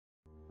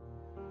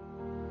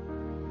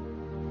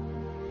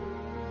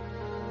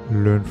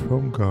Learn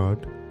from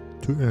God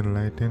to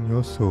enlighten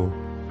your soul.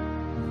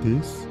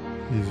 This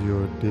is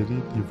your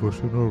daily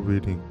devotional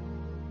reading.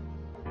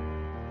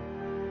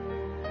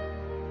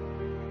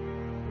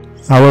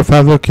 Our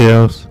Father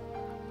Cares,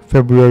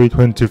 February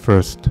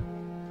 21st.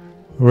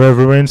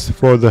 Reverence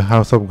for the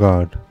house of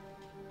God.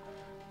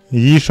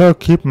 Ye shall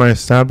keep my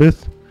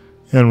Sabbath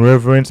and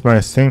reverence my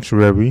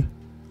sanctuary.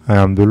 I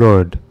am the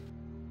Lord.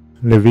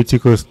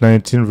 Leviticus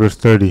 19 verse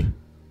 30.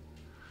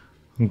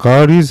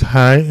 God is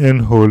high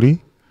and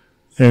holy,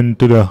 and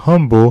to the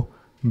humble,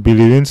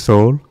 believing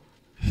soul,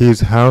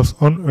 his house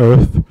on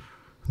earth,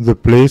 the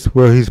place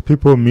where his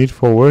people meet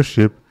for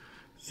worship,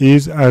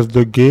 is as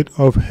the gate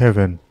of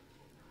heaven.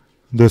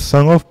 The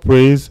song of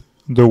praise,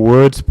 the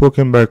words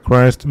spoken by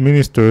Christ's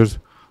ministers,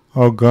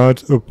 are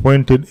God's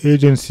appointed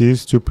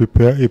agencies to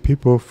prepare a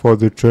people for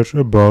the church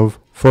above,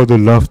 for the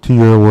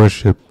loftier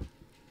worship.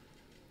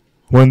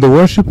 When the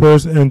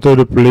worshippers enter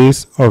the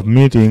place of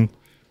meeting,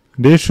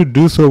 they should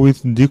do so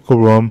with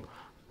decorum,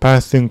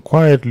 passing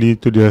quietly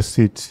to their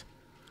seats.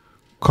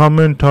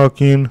 Common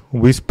talking,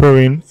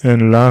 whispering,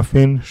 and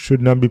laughing should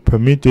not be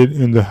permitted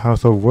in the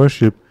house of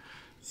worship,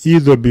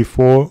 either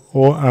before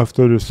or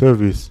after the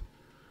service.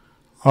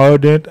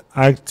 Ardent,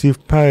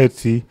 active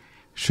piety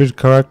should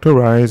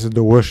characterize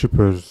the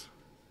worshippers.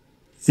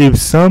 If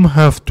some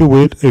have to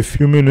wait a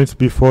few minutes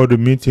before the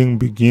meeting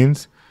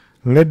begins,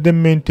 let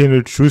them maintain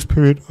a true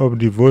spirit of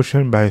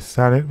devotion by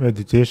silent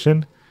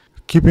meditation,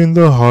 keeping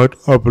the heart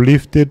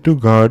uplifted to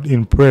God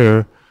in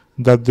prayer,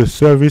 that the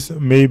service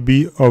may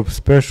be of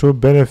special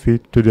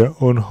benefit to their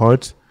own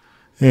hearts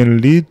and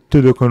lead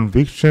to the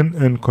conviction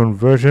and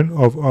conversion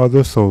of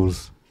other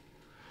souls.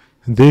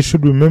 They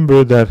should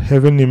remember that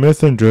heavenly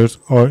messengers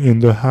are in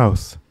the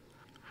house.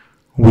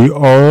 We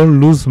all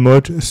lose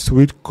much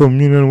sweet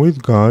communion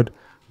with God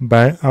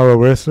by our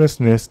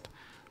restlessness,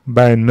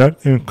 by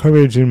not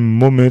encouraging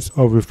moments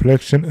of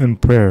reflection and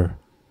prayer.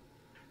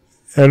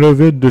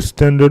 Elevate the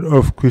standard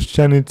of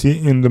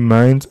Christianity in the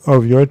minds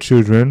of your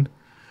children.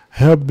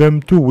 Help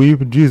them to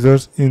weave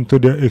Jesus into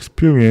their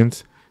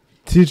experience.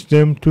 Teach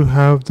them to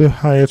have the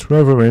highest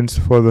reverence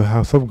for the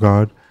house of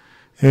God,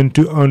 and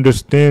to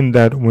understand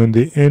that when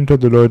they enter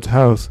the Lord's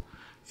house,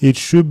 it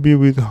should be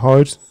with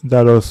hearts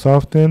that are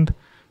softened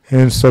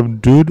and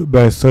subdued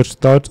by such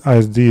thoughts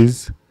as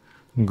these: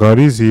 God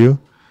is here,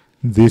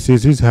 this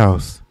is his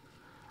house.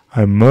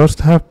 I must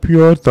have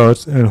pure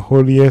thoughts and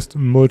holiest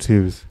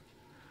motives.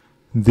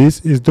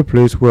 This is the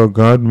place where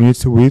God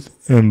meets with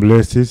and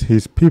blesses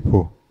his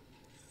people.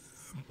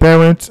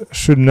 Parents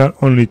should not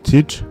only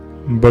teach,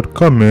 but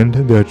command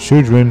their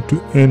children to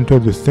enter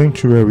the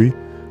sanctuary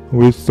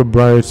with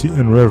sobriety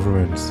and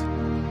reverence.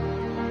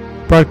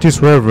 Practice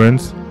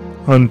reverence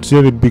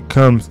until it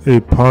becomes a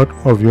part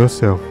of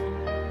yourself.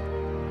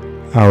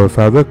 Our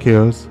Father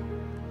Cares,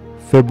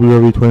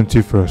 February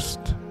 21st.